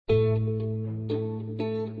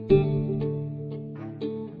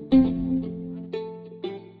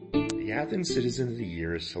Athens Citizen of the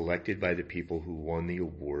Year is selected by the people who won the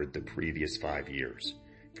award the previous 5 years.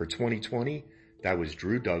 For 2020, that was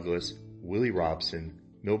Drew Douglas, Willie Robson,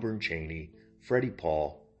 Milburn Cheney, Freddie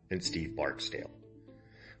Paul, and Steve Barksdale.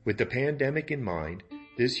 With the pandemic in mind,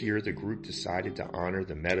 this year the group decided to honor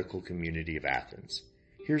the medical community of Athens.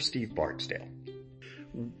 Here's Steve Barksdale.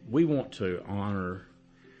 We want to honor,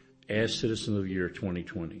 as Citizen of the Year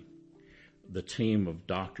 2020, the team of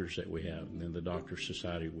doctors that we have, and then the Doctor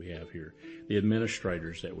Society we have here, the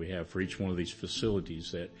administrators that we have for each one of these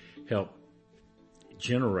facilities that help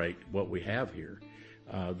generate what we have here,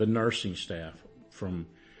 the nursing staff, from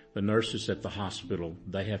the nurses at the hospital,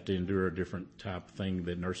 they have to endure a different type of thing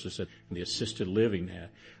that nurses at the assisted living have,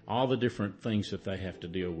 all the different things that they have to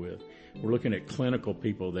deal with. We're looking at clinical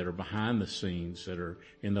people that are behind the scenes, that are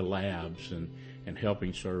in the labs and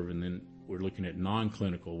helping serve, and then we're looking at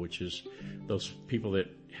non-clinical, which is those people that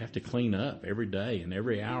have to clean up every day and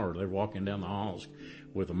every hour. They're walking down the halls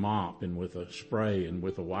with a mop and with a spray and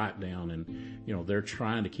with a wipe down, and they're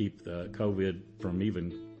trying to keep the COVID from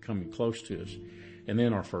even coming close to us. And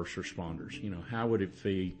then our first responders. How would it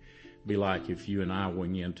be like if you and I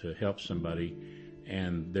went in to help somebody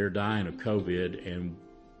and they're dying of COVID and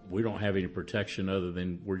we don't have any protection other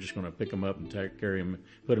than we're just going to pick them up and carry them,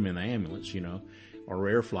 put them in the ambulance, or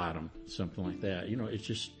air flight them, something like that. It's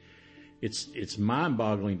just, it's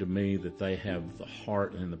mind-boggling to me that they have the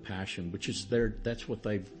heart and the passion, which is that's what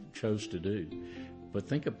they've chose to do. But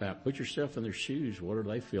put yourself in their shoes. What do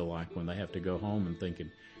they feel like when they have to go home and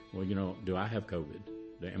thinking, well, do I have COVID?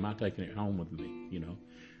 Am I taking it home with me?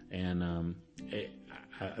 And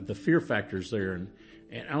the fear factor's there, and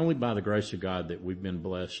only by the grace of God that we've been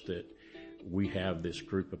blessed that we have this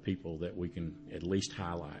group of people that we can at least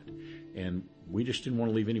highlight. And we just didn't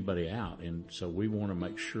want to leave anybody out. And so we want to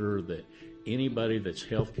make sure that anybody that's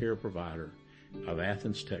healthcare provider of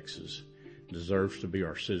Athens, Texas, deserves to be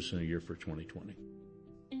our Citizen of the Year for 2020.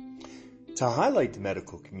 To highlight the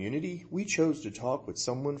medical community, we chose to talk with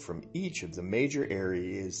someone from each of the major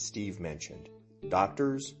areas Steve mentioned: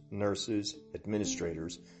 doctors, nurses,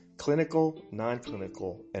 administrators, clinical,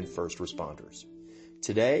 non-clinical, and first responders.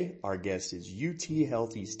 Today, our guest is UT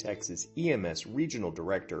Health East Texas EMS Regional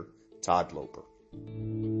Director, Todd Loper.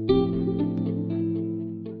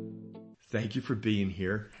 Thank you for being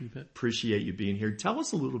here. Appreciate you being here. Tell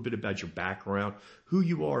us a little bit about your background, who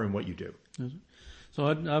you are, and what you do. So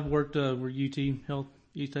I've worked with UT Health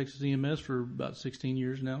East Texas EMS for about 16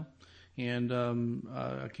 years now, and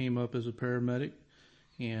I came up as a paramedic,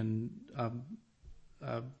 and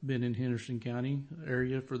I've been in Henderson County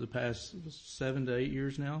area for the past 7 to 8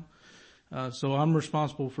 years now. So I'm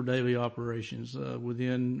responsible for daily operations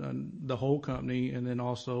within the whole company, and then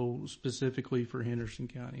also specifically for Henderson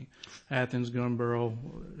County, Athens, Gunboro,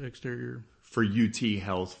 exterior. For UT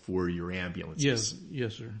Health, for your ambulances?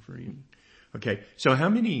 Yes, sir. For you. Okay, so how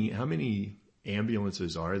many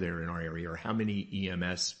ambulances are there in our area, or how many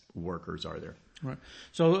EMS workers are there? Right.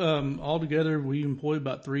 So altogether, we employ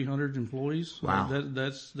about 300 employees. Wow.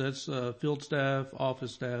 That's field staff,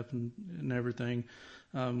 office staff, and everything.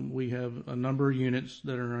 We have a number of units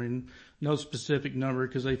that are in no specific number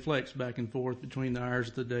because they flex back and forth between the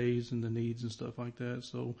hours, the days, and the needs and stuff like that.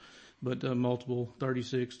 So, but multiple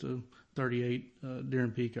 36 to 38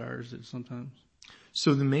 during peak hours sometimes.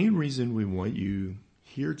 So the main reason we want you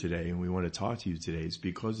here today and we want to talk to you today is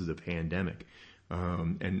because of the pandemic.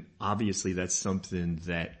 And obviously that's something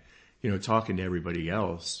that, talking to everybody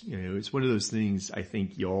else, it's one of those things I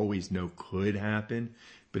think you always know could happen,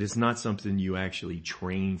 but it's not something you actually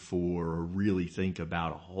train for or really think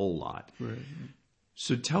about a whole lot. Right.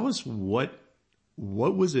 So tell us what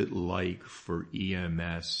was it like for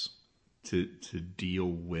EMS to deal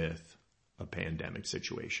with a pandemic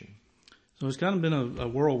situation? So it's kind of been a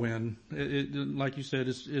whirlwind. It, like you said,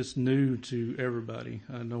 it's new to everybody.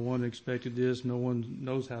 No one expected this. No one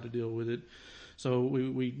knows how to deal with it. So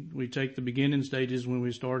we take the beginning stages when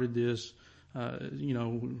we started this,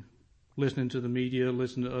 listening to the media,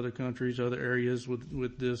 listening to other countries, other areas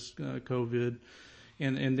with this COVID.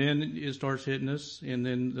 And then it starts hitting us, and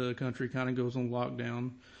then the country kind of goes on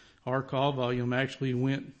lockdown. Our call volume actually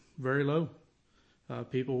went very low.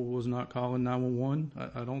 People was not calling 911.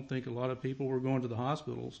 I don't think a lot of people were going to the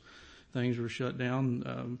hospitals. Things were shut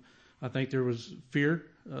down. I think there was fear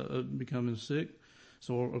of becoming sick.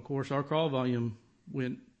 So of course our call volume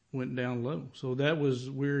went down low. So that was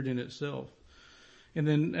weird in itself. And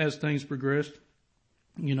then as things progressed,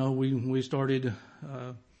 we started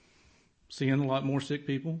seeing a lot more sick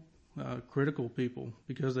people, critical people,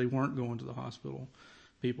 because they weren't going to the hospital,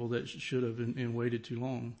 people that should have and waited too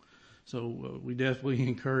long. So we definitely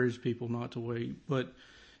encourage people not to wait. But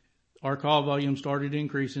our call volume started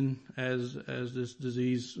increasing as this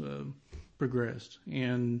disease progressed.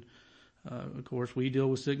 And of course, we deal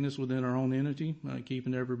with sickness within our own entity,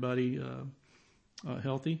 keeping everybody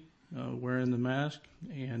healthy, wearing the mask.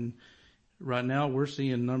 And right now, we're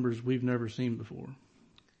seeing numbers we've never seen before.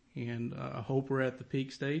 And I hope we're at the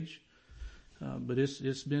peak stage. But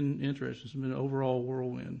it's been interesting. It's been an overall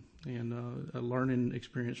whirlwind and a learning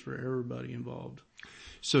experience for everybody involved.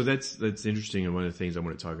 So that's interesting. And one of the things I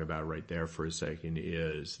want to talk about right there for a second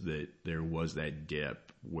is that there was that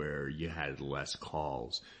dip where you had less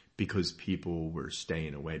calls because people were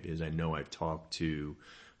staying away. Because I know I've talked to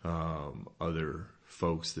other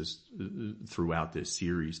folks throughout this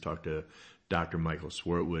series, talked to Dr. Michael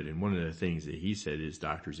Swartwood, and one of the things that he said is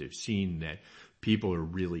doctors have seen that people are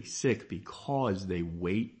really sick because they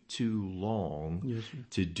wait too long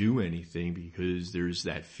to do anything because there's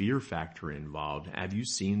that fear factor involved. Have you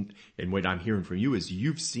seen, and what I'm hearing from you is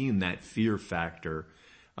you've seen that fear factor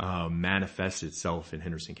manifest itself in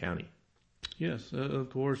Henderson County? Yes, of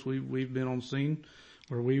course. We've been on scene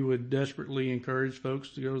where we would desperately encourage folks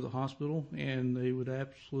to go to the hospital, and they would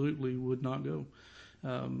not go.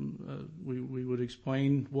 We would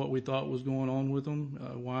explain what we thought was going on with them,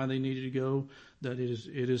 why they needed to go, that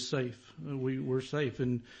it is safe. We're safe.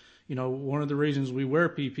 And, one of the reasons we wear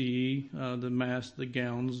PPE, the masks, the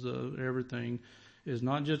gowns, everything, is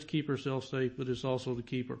not just to keep ourselves safe, but it's also to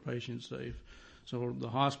keep our patients safe. So the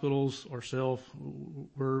hospitals, ourselves,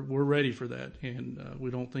 we're ready for that. And, we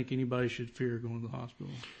don't think anybody should fear going to the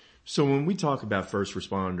hospital. So when we talk about first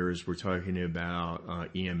responders, we're talking about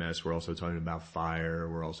EMS. We're also talking about fire.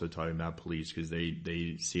 We're also talking about police because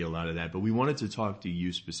they see a lot of that. But we wanted to talk to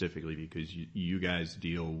you specifically because you guys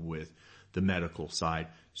deal with the medical side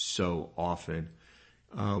so often.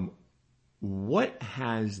 What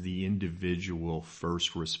has the individual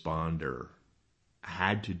first responder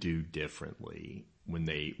had to do differently when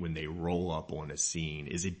they roll up on a scene?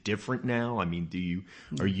 Is it different now? I mean,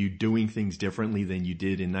 are you doing things differently than you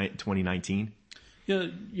did in 2019? Yeah,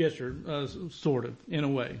 yes, sir. Sort of, in a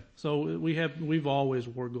way. So we've always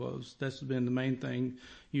wore gloves. That's been the main thing.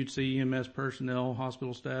 You'd see EMS personnel,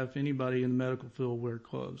 hospital staff, anybody in the medical field wear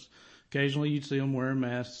gloves. Occasionally you'd see them wearing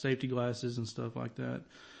masks, safety glasses and stuff like that.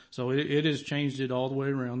 So it has changed it all the way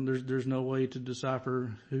around. There's no way to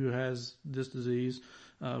decipher who has this disease,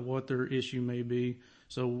 what their issue may be.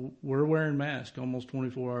 So we're wearing masks almost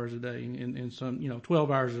 24 hours a day and some,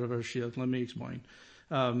 12 hours of our shift. Let me explain.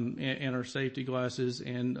 And our safety glasses.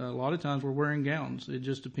 And a lot of times we're wearing gowns. It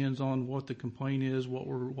just depends on what the complaint is, what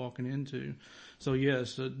we're walking into. So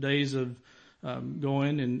yes, days of,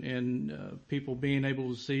 going and people being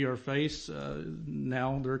able to see our face,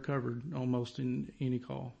 now they're covered almost in any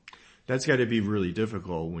call. That's got to be really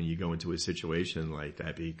difficult when you go into a situation like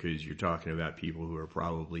that because you're talking about people who are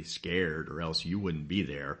probably scared or else you wouldn't be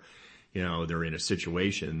there. They're in a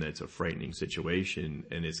situation that's a frightening situation,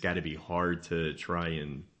 and it's got to be hard to try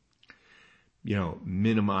and,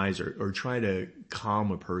 minimize or try to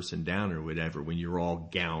calm a person down or whatever when you're all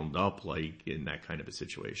gowned up like in that kind of a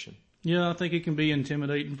situation. Yeah, I think it can be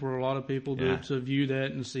intimidating for a lot of people to view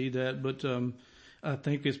that and see that, but I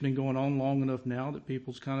think it's been going on long enough now that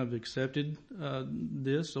people's kind of accepted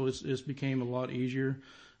this, so it's became a lot easier.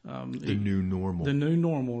 The new normal. The new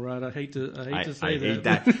normal, right? I hate to say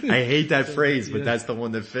that. I hate that phrase, but that's the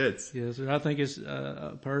one that fits. Yes, I think it's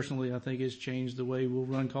personally, I think it's changed the way we'll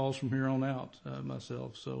run calls from here on out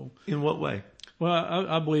myself. So, in what way? Well,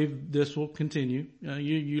 I believe this will continue.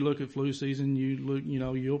 You look at flu season,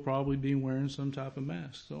 you'll probably be wearing some type of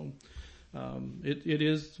mask. So, it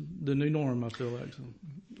is the new norm, I feel like.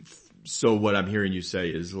 So what I'm hearing you say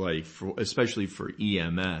is especially for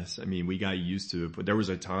EMS, I mean, we got used to it, but there was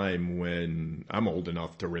a time when I'm old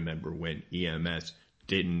enough to remember when EMS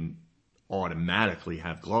didn't automatically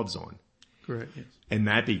have gloves on. Correct, yes. And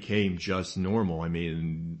that became just normal. I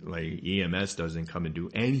mean, EMS doesn't come and do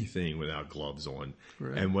anything without gloves on.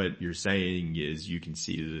 Correct. And what you're saying is you can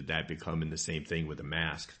see that becoming the same thing with a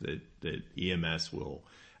mask, that EMS will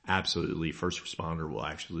first responder will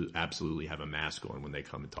absolutely have a mask on when they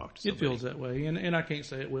come and talk to somebody. It feels that way, and I can't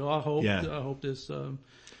say it will. I hope this,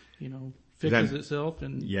 fixes itself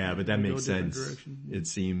and but that makes sense. Direction. It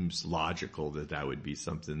seems logical that would be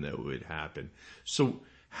something that would happen. So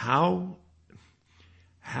how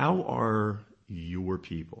are your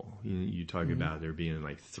people? You talk about there being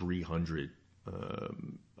 300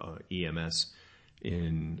 EMS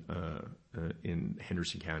in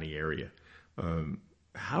Henderson County area.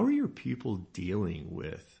 How are your people dealing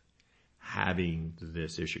with having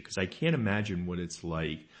this issue? Because I can't imagine what it's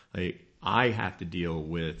like. I have to deal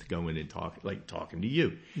with going and talking to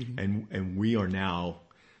you, and we are now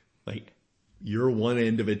like you're one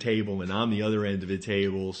end of a table and I'm the other end of a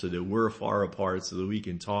table so that we're far apart so that we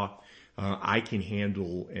can talk. I can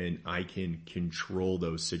handle and I can control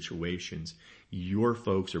those situations. Your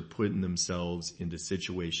folks are putting themselves into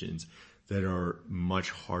situations that are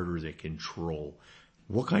much harder to control.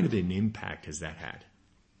 What kind of an impact has that had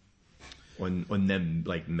on them,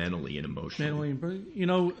 like mentally and emotionally?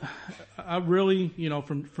 Mentally, I really,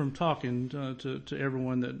 from talking to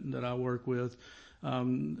everyone that I work with,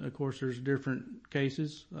 of course, there's different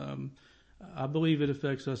cases. I believe it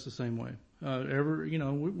affects us the same way.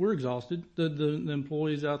 We're exhausted. The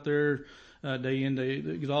employees out there, day in, day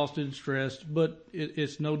exhausted, stressed, but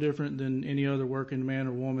it's no different than any other working man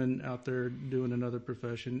or woman out there doing another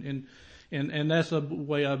profession. And that's the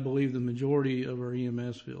way I believe the majority of our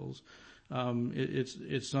EMS feels.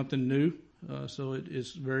 It's something new. So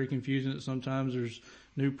it's very confusing that sometimes there's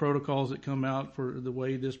new protocols that come out for the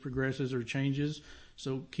way this progresses or changes.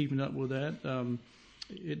 So keeping up with that,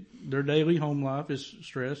 their daily home life is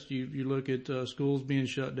stressed. You look at schools being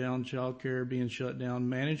shut down, childcare being shut down,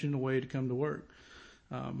 managing a way to come to work.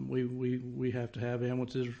 We have to have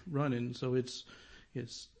ambulances running, so it's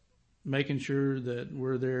making sure that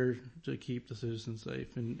we're there to keep the citizens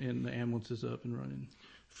safe and the ambulances up and running.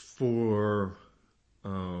 For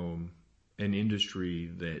an industry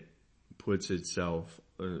that puts itself,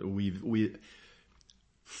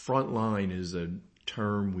 frontline is a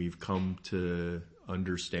term we've come to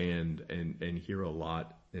understand and hear a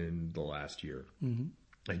lot in the last year. Mm-hmm.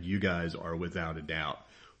 And you guys are without a doubt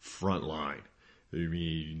frontline. I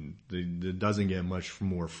mean, it doesn't get much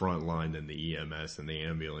more frontline than the EMS and the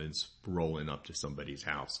ambulance rolling up to somebody's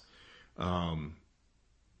house.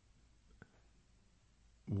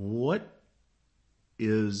 What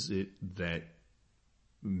is it that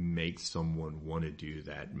makes someone want to do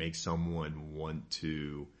that, makes someone want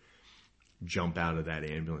to jump out of that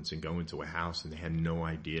ambulance and go into a house and they have no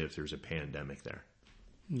idea if there's a pandemic there?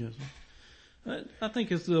 Yes, I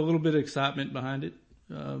think it's a little bit of excitement behind it.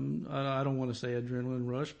 I don't want to say adrenaline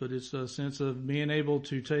rush, but it's a sense of being able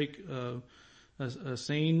to take a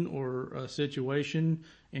scene or a situation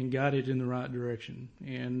and guide it in the right direction.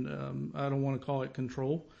 And I don't want to call it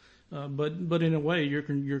control, but in a way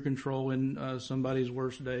you're controlling somebody's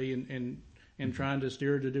worst day and trying to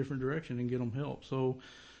steer it a different direction and get them help. So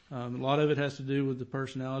a lot of it has to do with the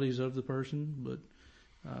personalities of the person, but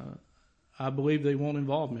I believe they want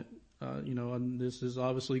involvement. And this is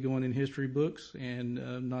obviously going in history books,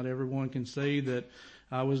 and not everyone can say that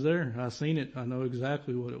I was there. I seen it. I know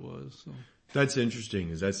exactly what it was. So. That's interesting.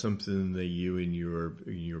 Is that something that you and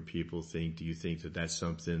your people think? Do you think that that's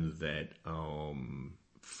something that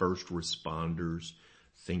first responders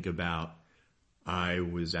think about? I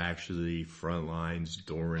was actually front lines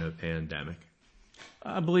during a pandemic.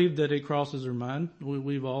 I believe that it crosses their mind.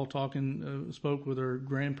 We've all spoke with our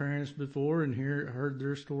grandparents before and heard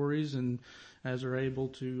their stories, and as they're able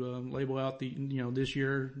to label out this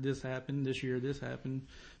year this happened, this year this happened.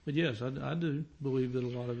 But yes, I do believe that a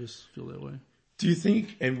lot of us feel that way. Do you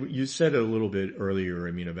think, and you said a little bit earlier,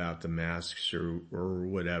 about the masks or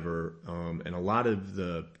whatever, and a lot of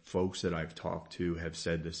the folks that I've talked to have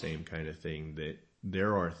said the same kind of thing, that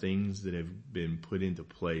there are things that have been put into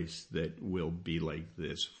place that will be like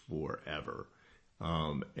this forever.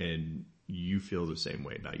 And you feel the same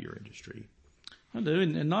way about your industry. I do,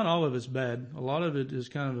 and not all of it's bad. A lot of it is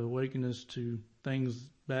kind of awakening us to things,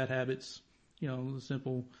 bad habits, the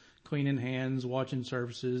simple cleaning hands, watching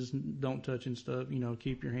surfaces, don't touching stuff,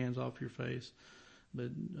 keep your hands off your face.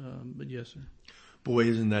 But yes, sir. Boy,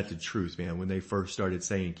 isn't that the truth, man? When they first started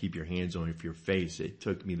saying keep your hands off your face, it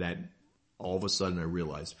took me that. All of a sudden I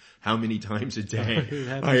realized how many times a day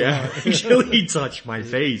I actually touch my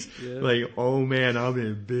face. Yeah. Like, oh man, I'm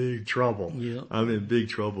in big trouble. Yeah. I'm in big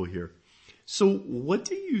trouble here. So what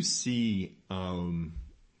do you see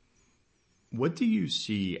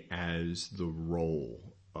as the role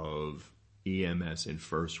of EMS and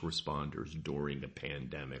first responders during the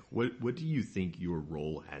pandemic? What do you think your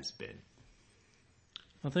role has been?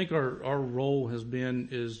 I think our role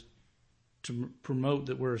is to promote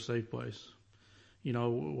that we're a safe place.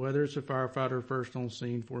 Whether it's a firefighter first on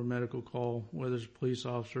scene for a medical call, whether it's a police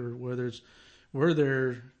officer, we're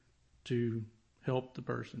there to help the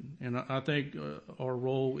person. And I think our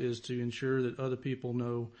role is to ensure that other people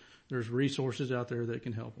know there's resources out there that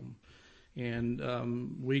can help them. And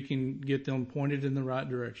we can get them pointed in the right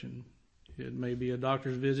direction. It may be a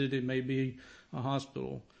doctor's visit, it may be a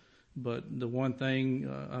hospital. But the one thing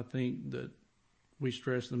I think that we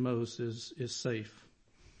stress the most is safe.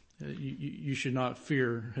 You should not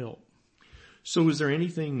fear help. So is there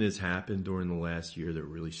anything that's happened during the last year that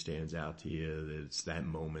really stands out to you, that it's that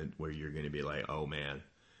moment where you're going to be like, oh man,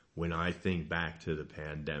 when I think back to the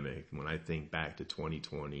pandemic, when I think back to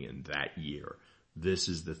 2020 and that year, this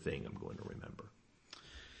is the thing I'm going to remember?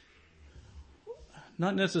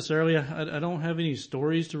 Not necessarily. I don't have any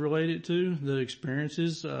stories to relate it to. The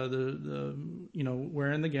experiences, the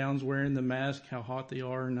wearing the gowns, wearing the mask, how hot they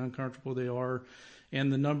are and uncomfortable they are,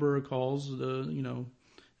 and the number of calls,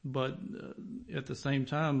 but at the same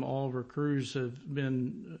time, all of our crews have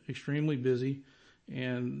been extremely busy,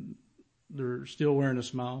 and they're still wearing a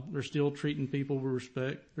smile. They're still treating people with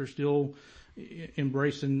respect. They're still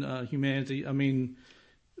embracing humanity. I mean,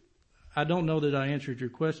 I don't know that I answered your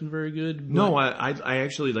question very good. But no, I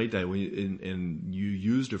actually like that. And you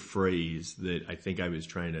used a phrase that I think I was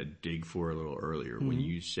trying to dig for a little earlier when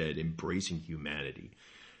you said embracing humanity.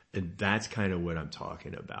 And that's kind of what I'm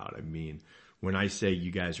talking about. I mean, when I say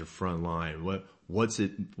you guys are front line, what's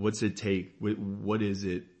it take? What is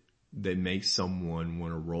it that makes someone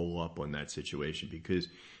want to roll up on that situation? Because,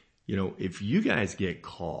 if you guys get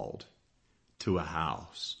called to a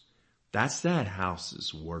house, that's that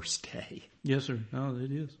house's worst day. Yes, sir. No,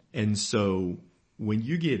 it is. And so when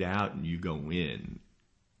you get out and you go in,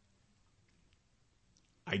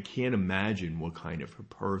 I can't imagine what kind of a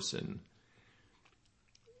person,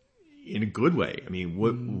 in a good way, I mean,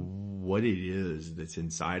 what it is that's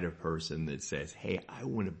inside a person that says, hey, I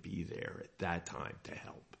want to be there at that time to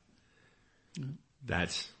help. Mm-hmm.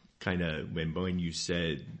 That's kind of when you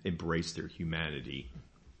said embrace their humanity.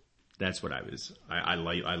 That's what I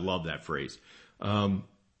love that phrase. When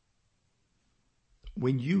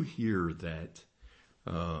you hear that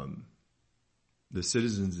the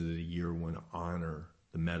Citizens of the Year want to honor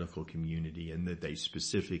the medical community and that they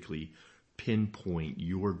specifically pinpoint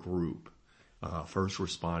your group, first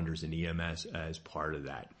responders and EMS, as part of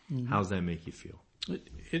that, how does that make you feel?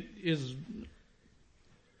 It is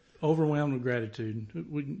overwhelmed with gratitude.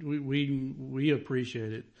 We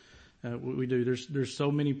appreciate it. We do. There's so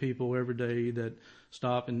many people every day that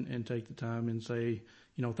stop and take the time and say,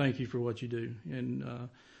 thank you for what you do. And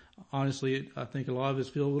honestly, I think a lot of us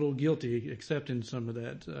feel a little guilty accepting some of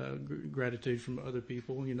that gratitude from other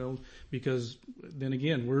people, because then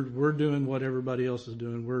again, we're doing what everybody else is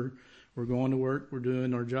doing. We're going to work. We're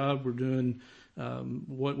doing our job. We're doing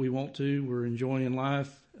what we want to. We're enjoying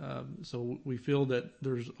life. So we feel that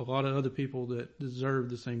there's a lot of other people that deserve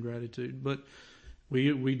the same gratitude, but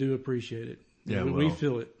we do appreciate it. Yeah, we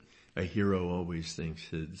feel it. A hero always thinks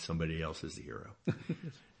that somebody else is the hero.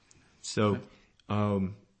 So,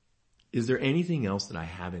 is there anything else that I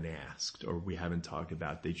haven't asked or we haven't talked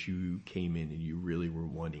about that you came in and you really were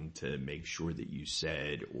wanting to make sure that you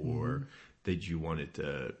said or that you wanted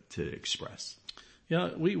to express?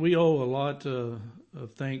 Yeah, we owe a lot of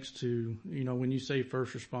thanks to, when you say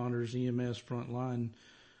first responders, EMS frontline,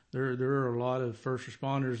 there are a lot of first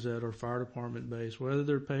responders that are fire department based, whether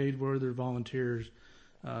they're paid, whether they're volunteers.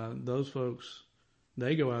 Those folks,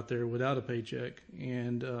 they go out there without a paycheck,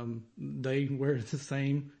 and they wear the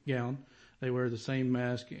same gown, they wear the same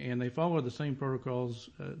mask, and they follow the same protocols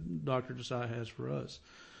Dr. Desai has for us.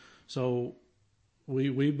 So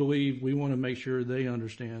we believe we want to make sure they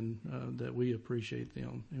understand that we appreciate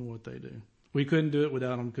them and what they do. We couldn't do it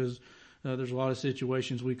without them because there's a lot of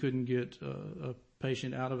situations we couldn't get a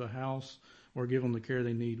patient out of a house or give them the care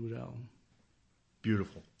they need without them.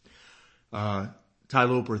 Beautiful. Todd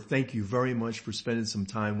Loper, thank you very much for spending some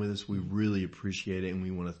time with us. We really appreciate it, and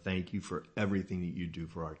we want to thank you for everything that you do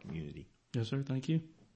for our community. Yes, sir. Thank you.